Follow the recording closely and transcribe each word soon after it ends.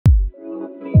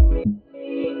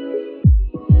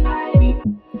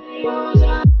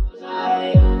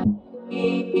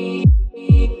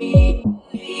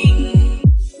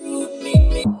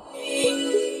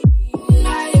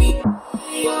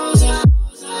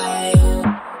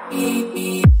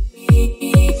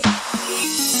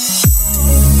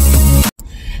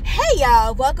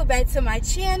welcome back to my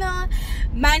channel.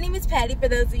 My name is Patty, for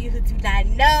those of you who do not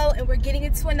know, and we're getting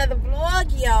into another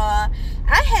vlog, y'all.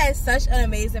 I had such an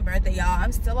amazing birthday, y'all.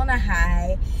 I'm still on a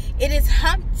high. It is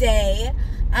hump day.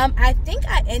 I think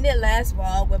I ended last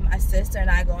vlog with my sister and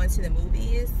I going to the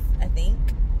movies. I think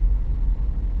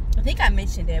I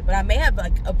mentioned it, but I may have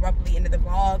like abruptly ended the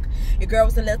vlog. Your girl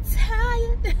was a little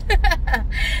tired.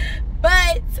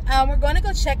 But we're going to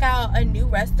go check out a new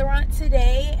restaurant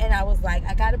today, and I was like,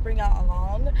 I gotta bring y'all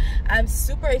along. I'm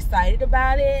super excited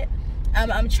about it.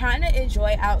 I'm trying to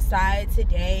enjoy outside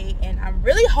today, and I'm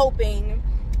really hoping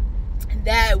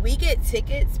that we get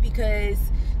tickets because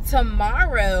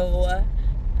tomorrow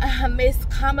Miss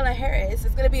Kamala Harris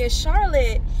is gonna be in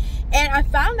Charlotte, and I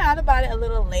found out about it a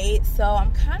little late, so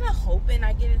I'm kind of hoping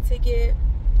I get a ticket.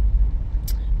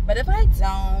 But if I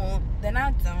don't, then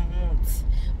I don't.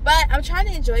 But I'm trying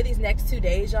to enjoy these next 2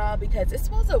 days, y'all, because it's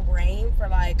supposed to rain for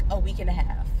like a week and a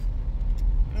half.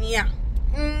 Yeah.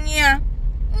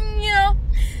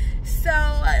 So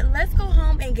let's go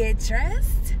home and get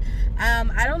dressed.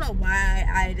 I don't know why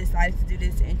I decided to do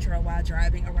this intro while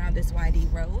driving around this windy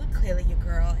road. Clearly your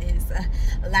girl is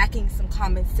lacking some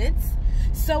common sense.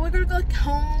 So we're gonna go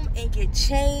home and get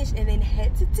changed and then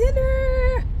head to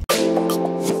dinner.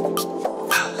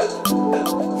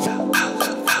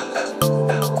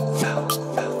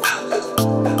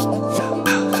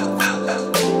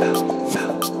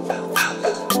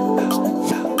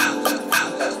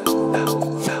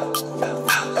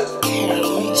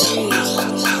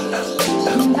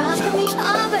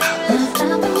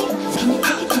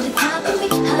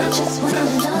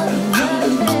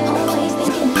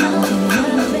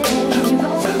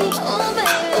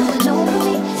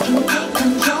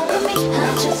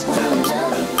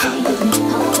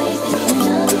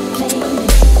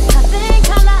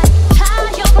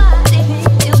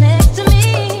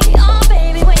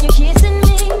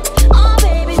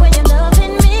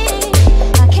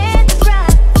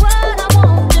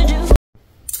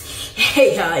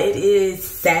 Hey y'all, it is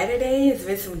Saturday. It's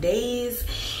been some days,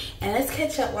 and let's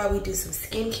catch up while we do some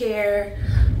skincare.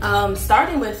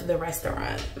 Starting with the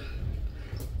restaurant.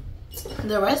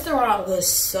 The restaurant was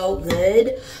so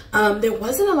good. There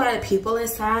wasn't a lot of people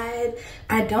inside.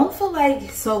 I don't feel like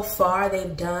so far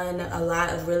they've done a lot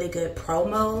of really good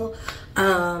promo.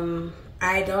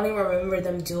 I don't even remember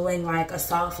them doing like a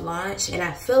soft launch, and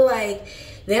I feel like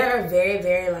there are very,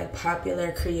 very like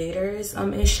popular creators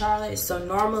in Charlotte. So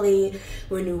normally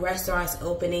when new restaurants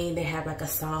opening, they have like a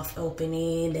soft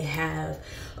opening. They have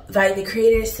like the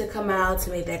creators to come out to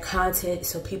make their content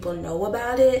so people know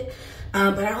about it.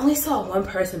 But I only saw one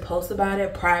person post about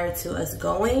it prior to us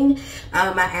going.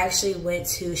 I actually went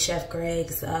to Chef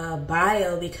Greg's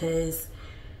bio because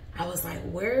I was like,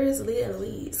 where is Leah and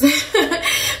Louise?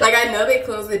 Like, I know they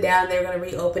closed it down. They're going to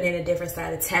reopen in a different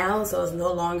side of town, so it's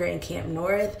no longer in Camp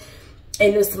North.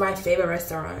 And it's my favorite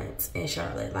restaurant in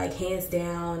Charlotte, like hands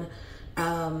down.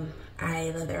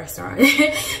 I love the restaurant.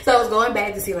 So I was going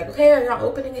back to see like, okay, are y'all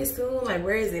opening it soon? Like,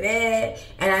 where is it at?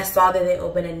 And I saw that they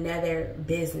opened another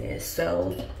business.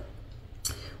 So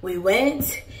we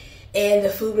went, and the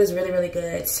food was really, really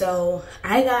good. So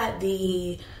I got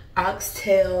the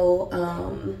oxtail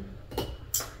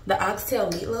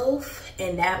meatloaf,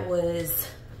 and that was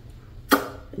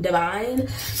divine.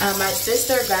 My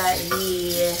sister got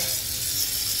the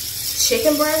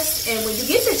chicken breast, and when you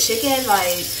get the chicken,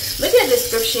 like, look at the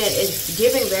description, it's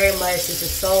giving very much, this is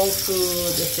soul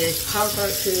food, this is comfort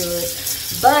food.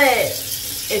 But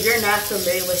if you're not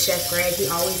familiar with Chef Greg, he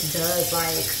always does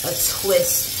like a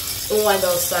twist on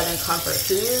those southern comfort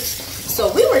foods.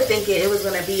 So we were thinking it was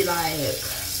gonna be like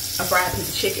a fried piece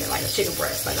of chicken, like a chicken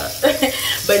breast, like a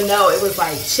but no, it was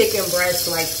like chicken breast,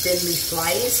 like thinly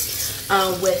sliced,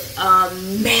 with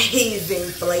amazing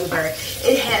flavor.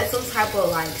 It had some type of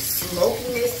like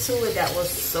smokiness to it that was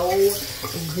so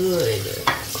good.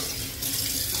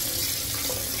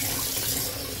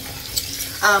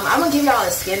 I'm gonna give y'all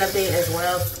a skin update as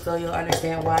well, so you'll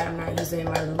understand why I'm not using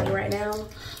my Lumi right now.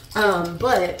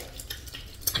 But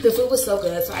the food was so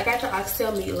good. So I got the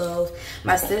oxtail meatloaf.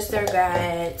 My sister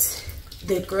got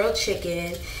the grilled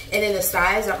chicken, and then the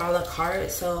sides are a la carte.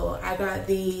 So I got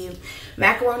the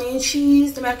macaroni and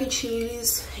cheese, the mac and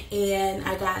cheese, and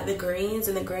I got the greens,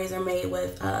 and the greens are made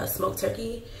with smoked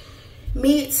turkey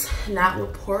meats, not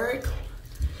with pork.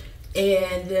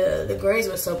 And the greens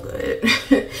were so good.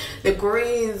 The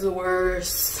greens were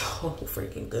so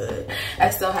freaking good. I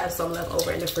still have some left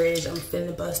over in the fridge. I'm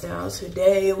finna bust down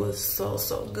today. It was so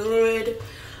good.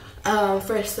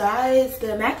 For sides,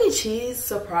 the mac and cheese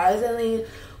surprisingly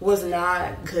was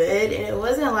not good, and it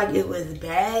wasn't like it was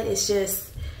bad. It's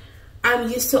just I'm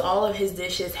used to all of his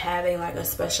dishes having like a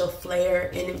special flair,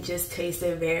 and it just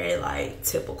tasted very like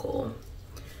typical.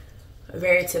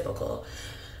 Very typical.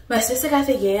 My sister got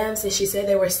the yams and she said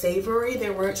they were savory, they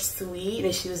weren't sweet,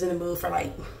 and she was in the mood for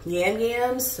like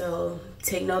yams, so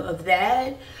take note of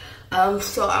that.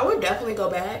 So I would definitely go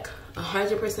back,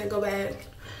 100% go back.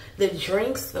 The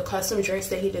drinks, the custom drinks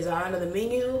that he designed on the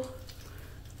menu,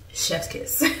 chef's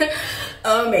kiss.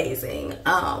 Amazing.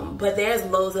 But there's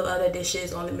loads of other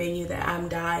dishes on the menu that I'm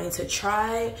dying to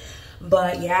try.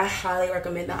 But yeah, I highly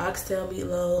recommend the oxtail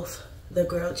meatloaf, the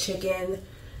grilled chicken.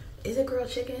 Is it grilled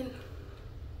chicken?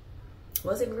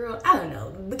 Was it grilled? I don't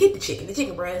know. But get the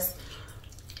chicken breast,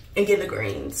 and get the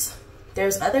greens.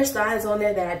 There's other sides on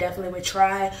there that I definitely would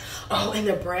try. Oh, and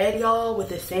the bread, y'all, with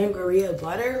the sangria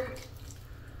butter.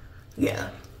 Yeah,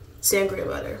 sangria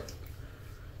butter.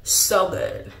 So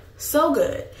good. So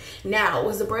good. Now,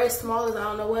 was the bread small as I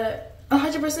don't know what?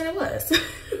 100% it was.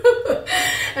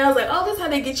 And I was like, oh, that's how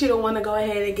they get you to want to go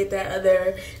ahead and get that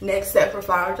other next set for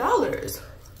 $5.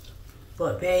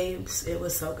 But babes, it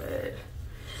was so good.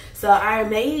 So I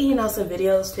made, you know, some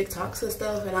videos, TikToks and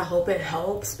stuff, and I hope it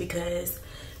helps because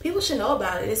people should know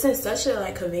about it. It's in such a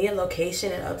like convenient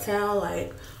location in Uptown.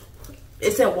 Like,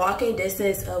 it's in walking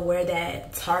distance of where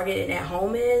that Target and At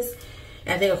Home is.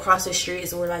 And I think across the street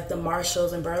is where like the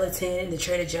Marshalls and Burlington and the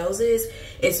Trader Joe's is.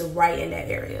 It's right in that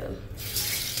area.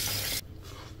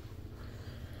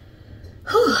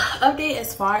 Whew. Update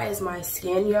as far as my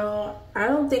skin, y'all. I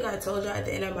don't think I told y'all at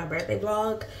the end of my birthday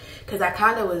vlog, because I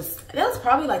kind of was, that was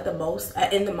probably like the most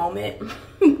in the moment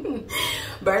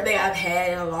birthday I've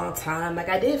had in a long time. Like,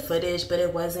 I did footage, but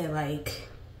it wasn't like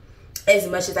as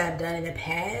much as I've done in the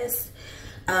past.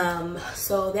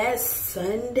 So that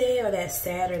Sunday or that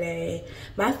Saturday,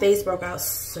 my face broke out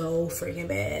so freaking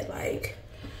bad. Like,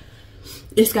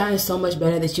 it's gotten so much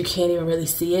better that you can't even really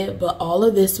see it, but all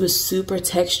of this was super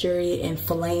textury and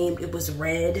flamed. It was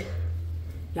red.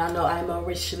 Y'all know I'm a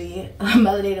richly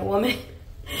melanated woman.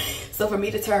 So for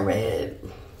me to turn red,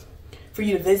 for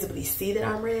you to visibly see that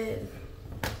I'm red,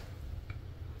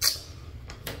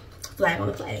 flag on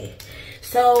the play.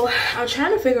 So I'm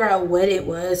trying to figure out what it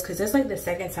was, because it's like the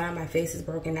second time my face is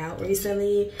broken out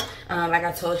recently. Like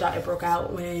I told y'all, it broke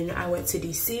out when I went to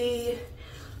DC.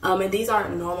 And these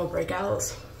aren't normal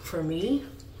breakouts for me.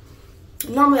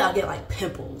 Normally I'll get like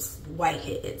pimples,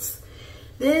 whiteheads.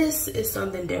 This is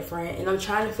something different, and I'm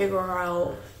trying to figure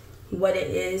out what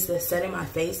it is that's setting my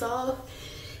face off.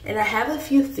 And I have a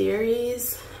few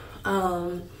theories,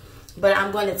 but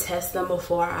I'm going to test them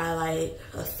before I like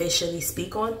officially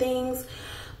speak on things.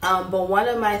 But one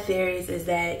of my theories is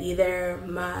that either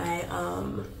my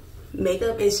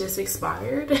makeup is just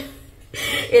expired.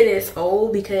 It is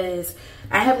old, because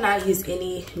I have not used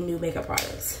any new makeup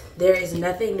products. There is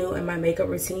nothing new in my makeup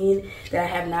routine that I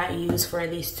have not used for at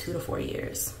least 2 to 4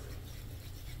 years.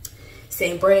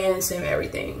 Same brand, same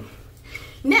everything.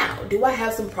 Now, do I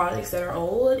have some products that are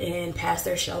old and past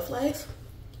their shelf life?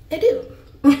 I do.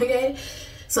 Okay,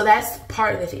 so that's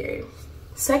part of the theory.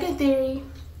 Second theory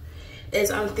is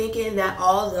I'm thinking that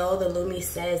although the Lumi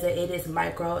says that it is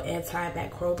micro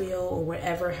antibacterial,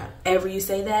 or however you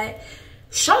say that,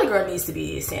 Shawty girl needs to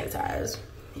be sanitized,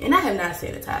 and I have not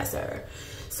sanitized her.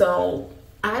 So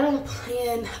I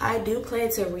do plan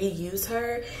to reuse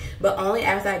her, but only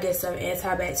after I get some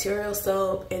antibacterial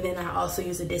soap, and then I also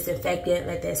use a disinfectant,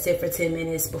 let that sit for 10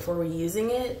 minutes before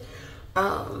reusing it.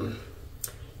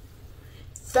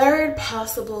 Third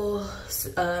possible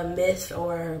myth,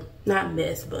 or not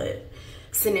myth, but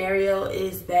scenario,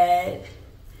 is that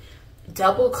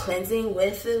double cleansing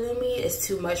with the Lumi is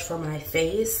too much for my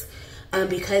face,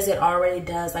 because it already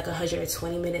does like a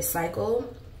 120-minute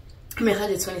cycle.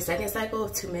 120-second cycle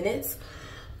of 2 minutes.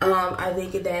 I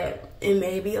think that it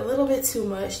may be a little bit too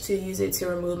much to use it to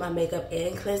remove my makeup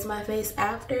and cleanse my face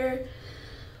after,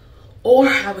 or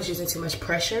I was using too much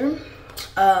pressure.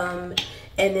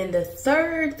 And then the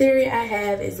third theory I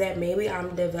have is that maybe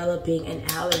I'm developing an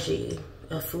allergy,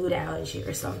 a food allergy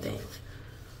or something.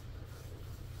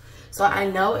 So I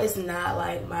know it's not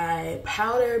like my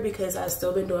powder, because I've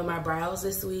still been doing my brows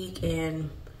this week and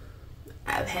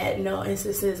I've had no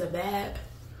instances of that.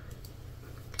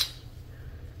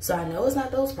 So I know it's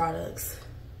not those products.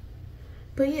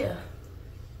 But yeah.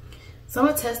 So I'm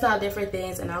going to test out different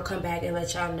things, and I'll come back and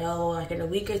let y'all know like in a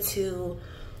week or two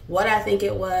what I think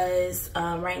it was.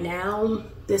 Right now,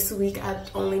 this week,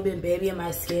 I've only been babying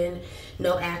my skin,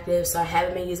 no active. So I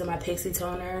haven't been using my Pixie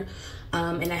toner,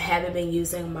 and I haven't been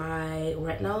using my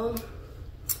retinol.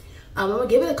 I'm going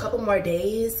to give it a couple more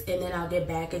days, and then I'll get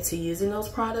back into using those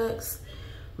products.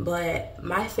 but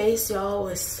my face, y'all,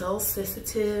 was so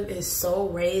sensitive and so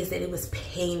raised that it was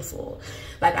painful.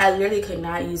 Like, I literally could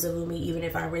not use Illumi even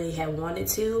if I really had wanted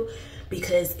to,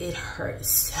 because it hurt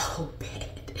so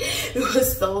bad. It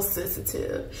was so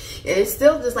sensitive, and it's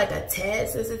still just like a tad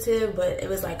sensitive, but it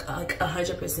was like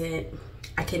 100%.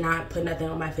 I cannot put nothing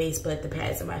on my face but the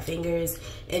pads of my fingers,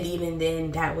 and even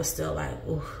then that was still like,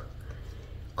 oof.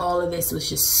 All of this was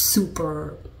just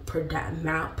super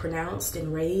pronounced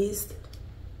and raised,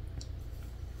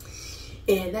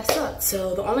 and that sucked.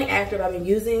 So the only active I've been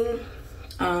using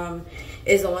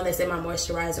is the one that's in my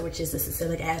moisturizer, which is the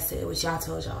salicylic acid, which y'all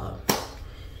told y'all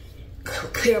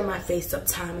clear my face up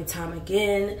time and time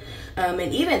again. And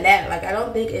even that, like, I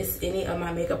don't think it's any of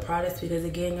my makeup products, because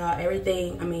again, y'all,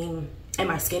 everything, I mean, in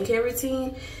my skincare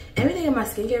routine, everything in my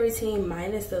skincare routine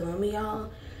minus the Illumi, y'all,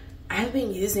 I've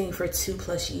been using for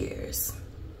 2+ years.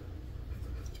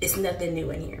 It's nothing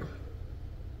new in here.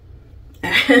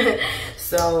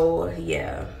 So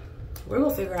yeah, we're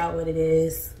gonna figure out what it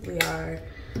is. We are.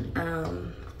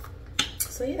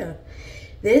 So yeah,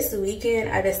 this weekend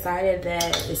I decided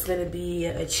that it's gonna be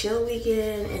a chill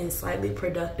weekend and slightly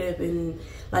productive, and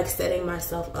like setting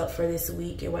myself up for this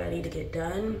week and what I need to get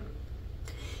done,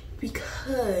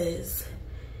 because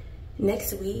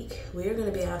next week we're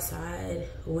gonna be outside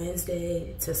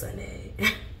Wednesday to Sunday.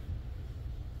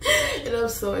 And I'm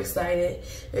so excited.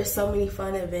 There's so many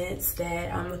fun events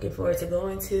that I'm looking forward to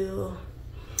going to,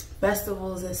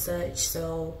 festivals and such.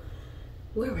 So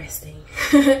we're resting.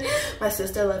 My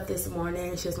sister left this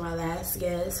morning. She was my last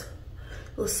guest.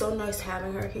 It was so nice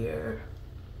having her here,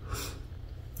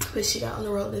 but she got on the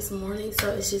road this morning,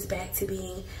 so it's just back to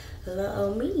being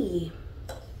little me.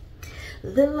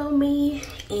 Little me.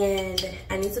 And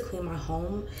I need to clean my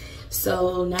home.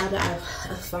 So now that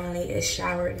I've finally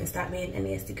showered and stopped being a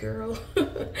nasty girl,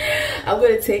 I'm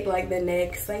gonna take like the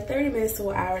next like 30 minutes to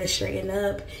an hour to straighten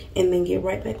up, and then get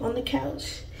right back on the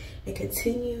couch and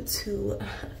continue to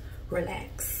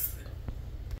relax.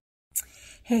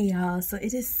 Hey y'all, so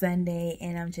it is Sunday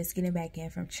and I'm just getting back in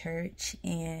from church,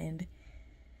 and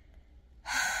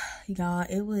y'all,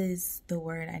 it was the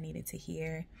word I needed to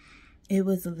hear. It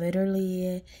was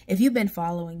literally, if you've been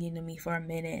following me for a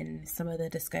minute and some of the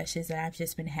discussions that I've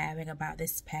just been having about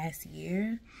this past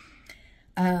year,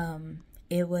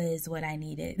 it was what I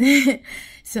needed.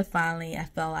 So finally, I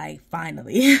felt like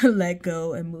finally let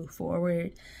go and move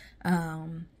forward.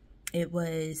 It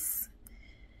was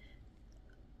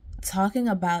talking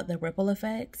about the ripple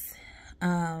effects.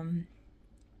 And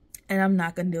I'm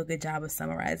not going to do a good job of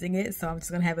summarizing it, so I'm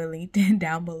just going to have it linked in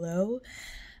down below.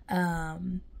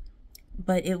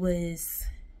 But it was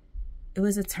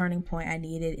a turning point I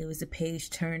needed. It was a page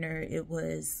turner. It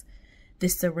was the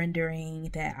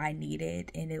surrendering that I needed,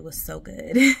 and it was so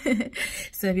good.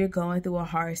 So if you're going through a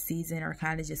hard season, or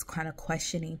kind of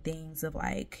questioning things of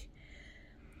like,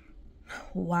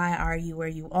 why are you where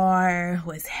you are?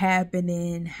 What's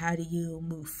happening? How do you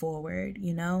move forward?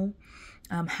 You know,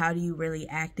 how do you really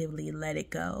actively let it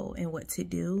go, and what to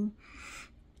do?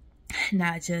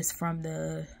 Not just from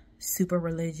the super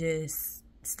religious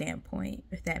standpoint,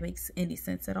 if that makes any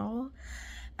sense at all.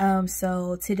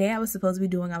 So today I was supposed to be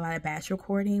doing a lot of batch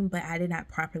recording, but I did not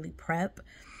properly prep.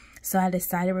 So I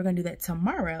decided we're going to do that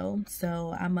tomorrow.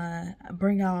 So I'm going to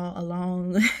bring y'all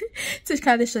along to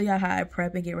kind of show y'all how I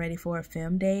prep and get ready for a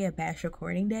film day, a batch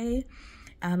recording day.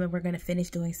 And we're going to finish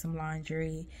doing some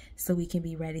laundry so we can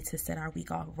be ready to set our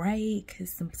week off right,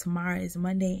 because tomorrow is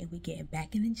Monday and we getting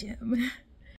back in the gym.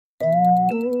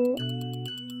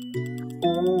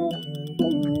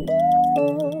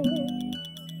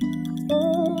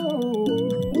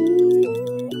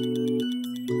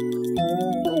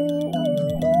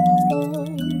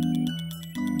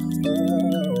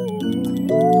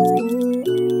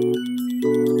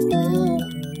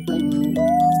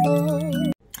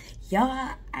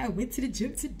 Y'all, I went to the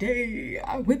gym today.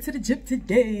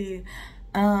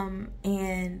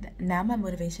 And now my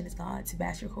motivation is gone to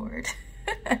batch record.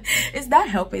 It's not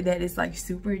helping that it's like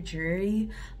super dreary,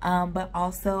 but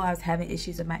also I was having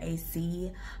issues with my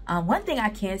AC. One thing I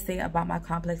can say about my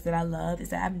complex that I love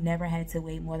is that I've never had to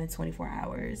wait more than 24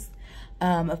 hours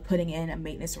of putting in a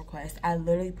maintenance request. I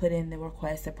literally put in the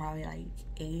request at probably like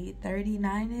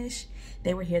 8:39ish.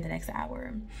 They were here the next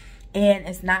hour, and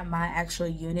it's not my actual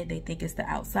unit. They think it's the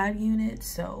outside unit,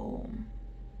 so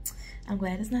I'm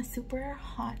glad it's not super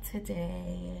hot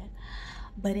today.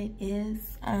 But it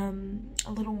is a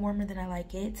little warmer than I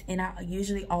like it, and I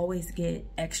usually always get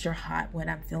extra hot when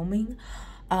I'm filming.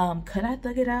 Could I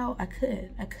thug it out? I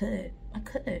could.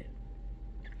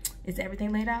 Is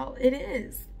everything laid out? It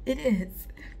is. Do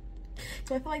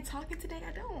I feel like talking today?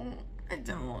 I I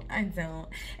don't.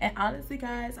 And honestly,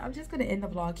 guys, I'm just gonna end the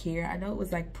vlog here. I know it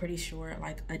was like pretty short,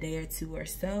 like a day or two or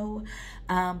so,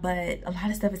 but a lot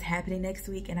of stuff is happening next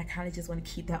week, and I kind of just want to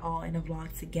keep that all in a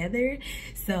vlog together.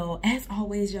 So as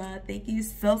always, y'all, thank you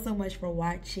so much for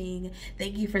watching.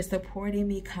 Thank you for supporting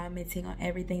me, commenting on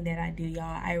everything that I do, y'all.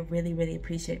 I really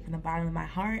appreciate it from the bottom of my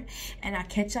heart, and I'll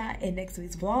catch y'all in next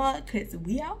week's vlog, because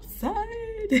we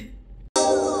outside.